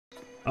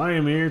I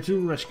am here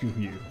to rescue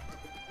you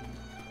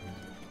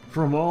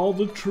from all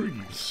the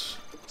trees.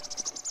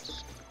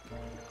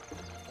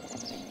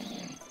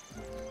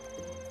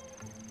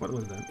 What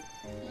was that?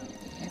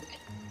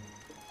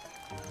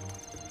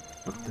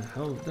 What the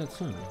hell is that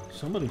sound?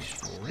 Somebody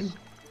snoring?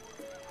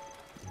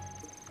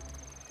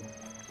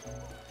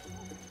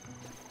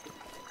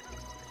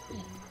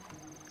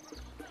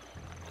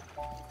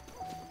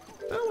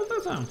 What was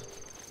that sound?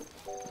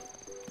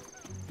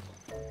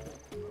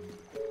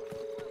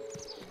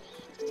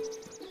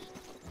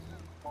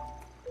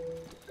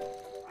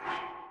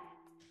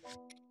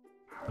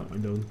 Oh, I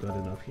don't got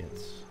enough yet.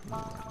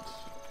 Alright.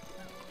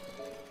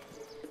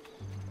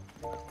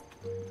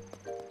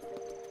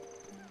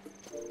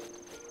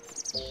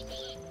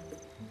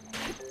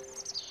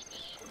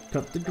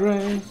 Cut the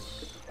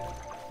grass.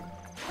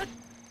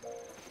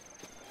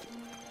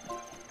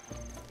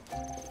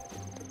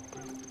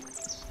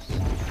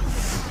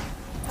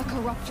 A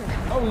corruptor.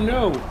 Oh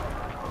no!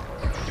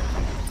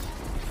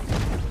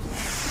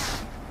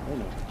 Oh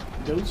no.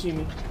 Don't see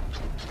me.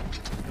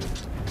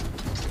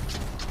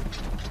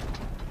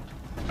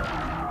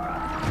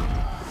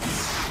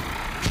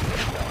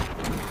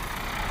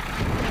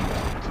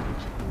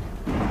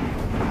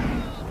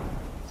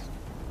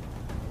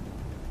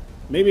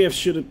 Maybe I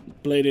should have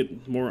played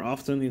it more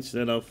often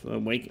instead of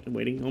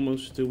waiting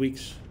almost 2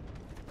 weeks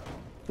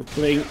for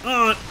playing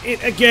on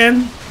it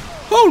again.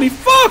 Holy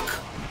fuck!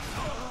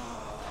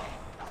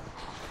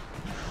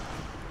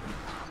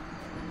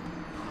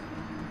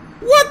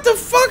 What the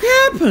fuck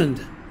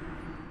happened?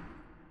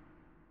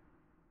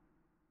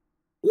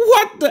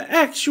 What the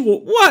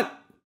actual what?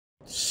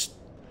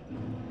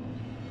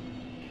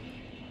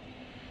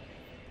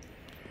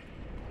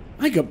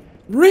 I got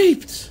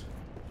raped.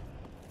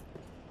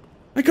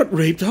 I got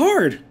raped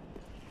hard.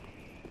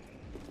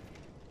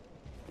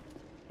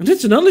 And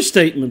that's an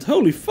understatement.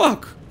 Holy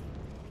fuck.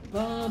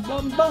 Bum,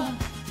 bum, bum.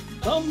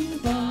 Bum,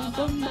 bum,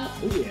 bum, bum.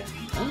 Oh yeah.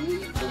 Bum,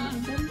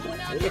 bum, bum, bum.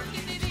 Oh, yeah.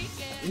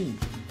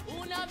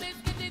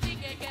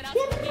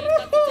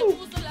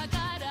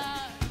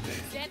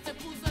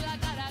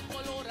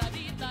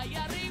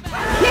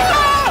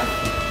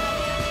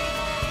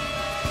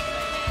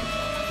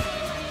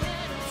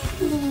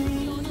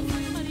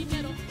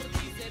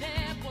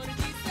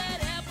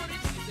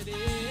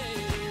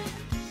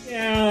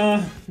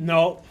 Yeah,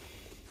 no.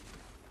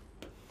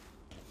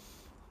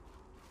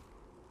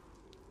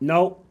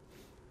 No.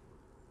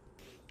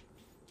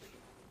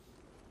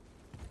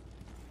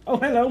 Oh,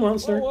 hello,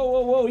 monster. Whoa,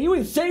 whoa, whoa, whoa. You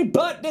insane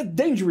butt? That's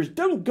dangerous.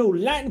 Don't go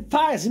lighting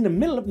fires in the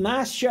middle of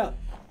my shop.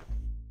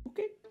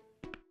 Okay.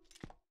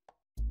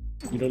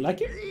 You don't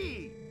like it?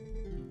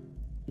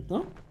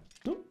 No?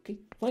 No? Okay,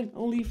 fine.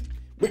 I'll leave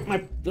with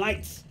my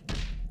lights.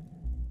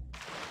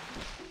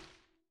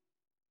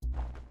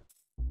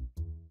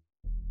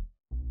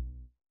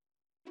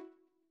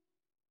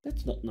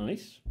 That's not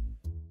nice.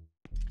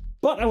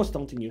 But I was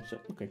taunting you, so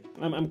okay.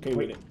 I'm okay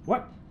with it.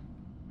 What?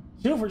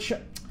 Silver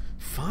shut.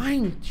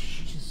 Fine.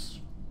 Jesus.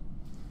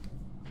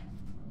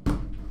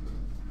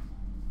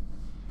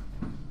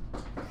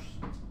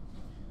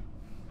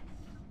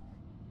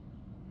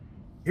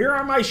 Here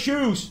are my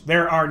shoes.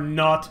 There are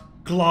not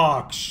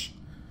clogs.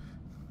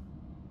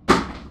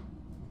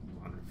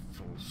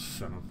 Wonderful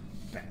son of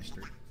a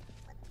bastard.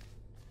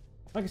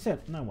 Like I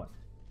said, now what?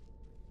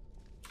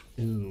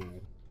 Ew.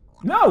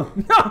 No!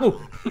 No!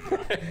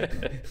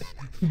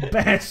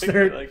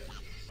 Bastard. Like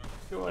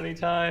 20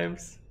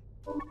 times.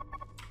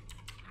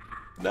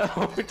 No.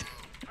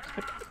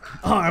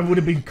 Oh, it would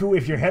have been cool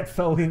if your head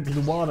fell into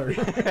the water.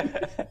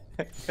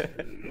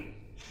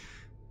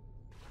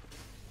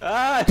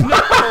 Ah, no!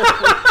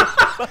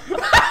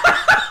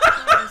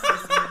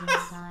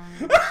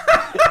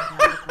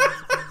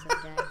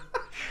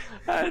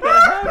 How did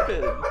that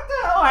happen? What the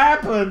hell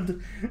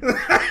happened?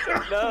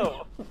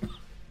 No.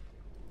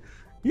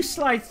 You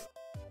slide.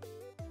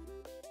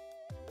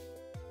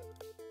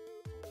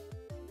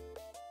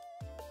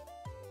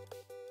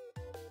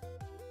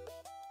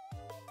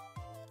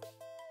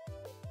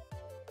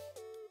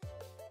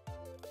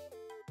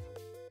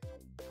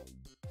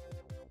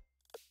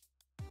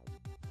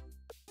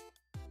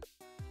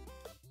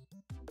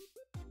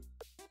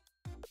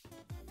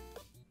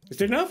 Is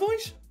there no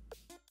voice?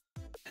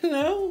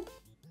 Hello?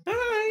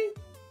 Hi.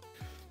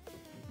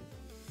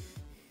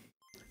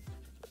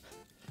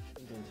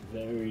 That's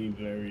very,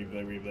 very,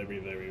 very, very,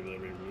 very,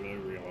 very,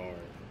 very hard.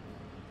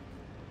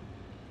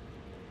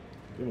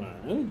 Come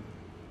on.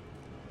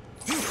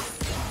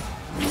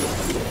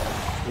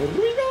 Here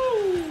we go!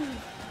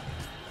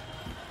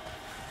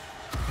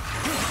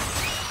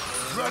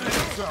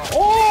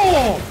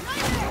 Oh!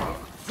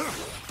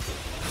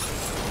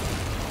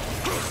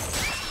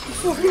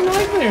 Fucking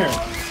nightmare!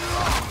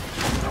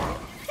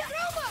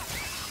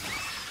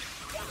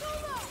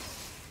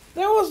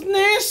 That was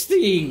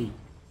nasty!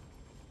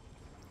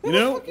 You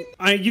know,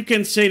 you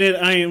can say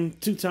that I am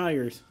too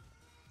tired.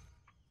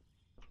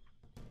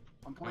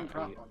 I'm playing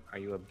Are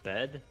you a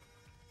bed?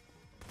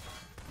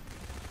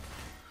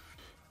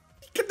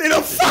 Get in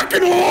a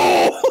fucking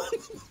hole!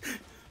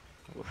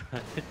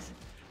 What?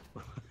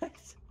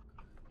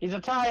 He's a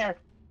tire.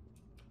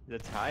 The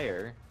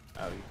tire.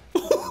 Oh,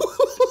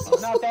 Oh,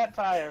 not that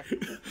tire.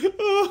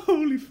 Oh,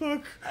 holy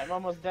fuck. I'm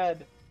almost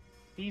dead.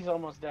 He's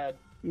almost dead.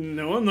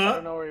 No, I'm I not.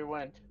 don't know where he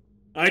went.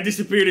 I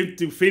disappeared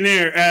into thin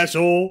air,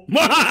 asshole.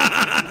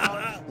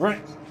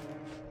 Right.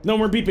 No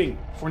more beeping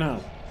for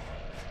now.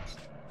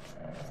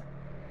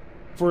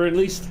 For at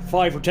least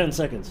 5 or 10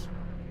 seconds.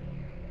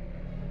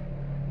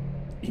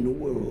 In a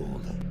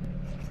world.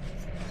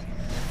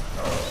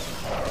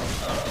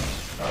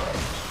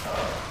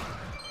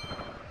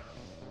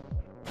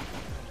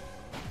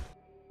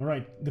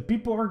 Alright, the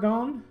people are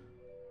gone.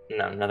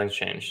 no, nothing's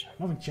changed.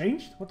 Nothing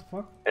changed? What the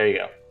fuck? There you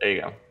go. There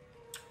you go.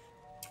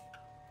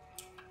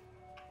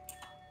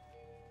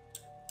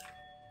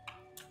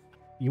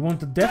 You want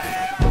the death?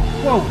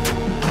 Whoa!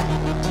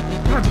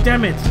 God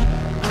damn it!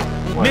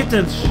 What?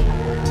 Mittens!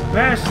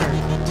 Bastard!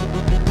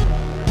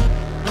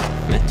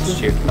 It's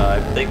tier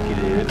 5. Thank you,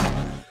 dude.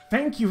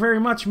 Thank you very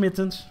much,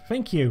 Mittens.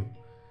 Thank you.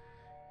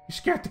 You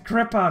scared the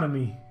crap out of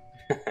me.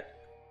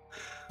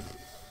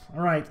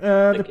 Alright,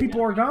 the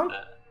people are gone?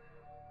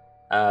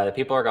 The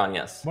people are gone,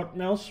 yes. What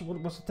else? What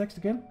was the text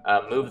again?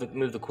 Move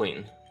the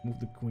queen. Move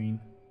the queen.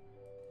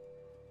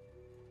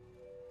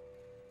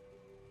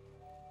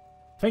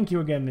 Thank you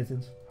again,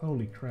 Mittens.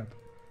 Holy crap.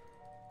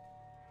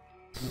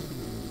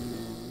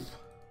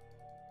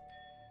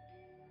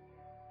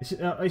 Is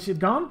it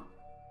gone?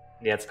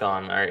 Yeah, it's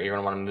gone. Alright, you're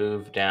gonna want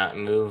to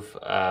move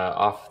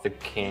off the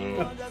king.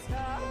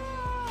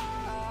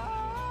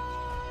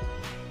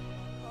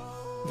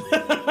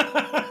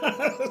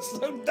 That's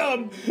so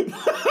dumb.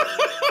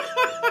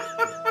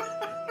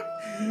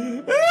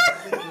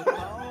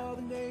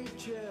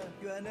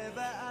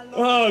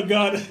 Oh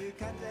god.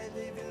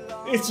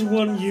 It's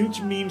one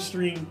huge meme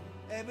stream.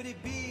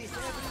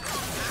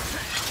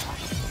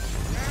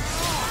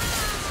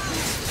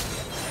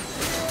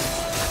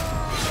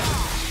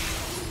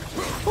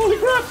 Holy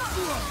crap!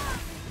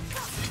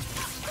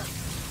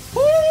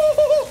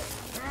 Woo!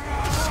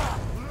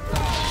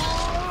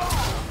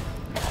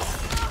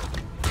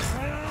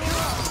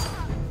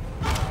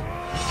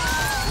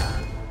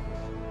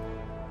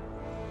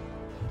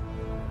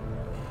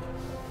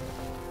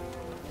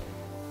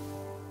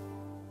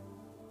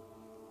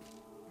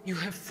 You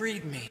have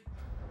freed me.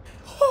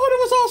 Oh, that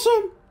was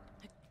awesome!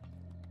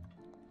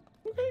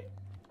 Okay.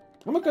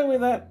 I'm okay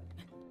with that.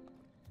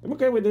 I'm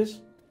okay with this.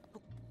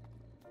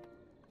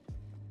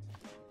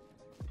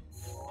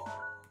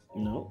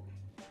 No.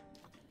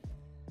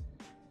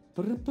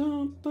 I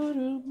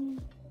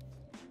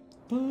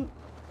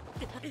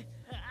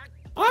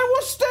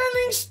was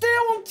standing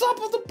still on top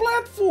of the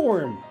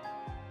platform!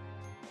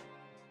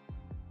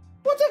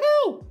 What the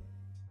hell?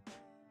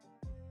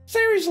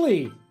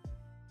 Seriously?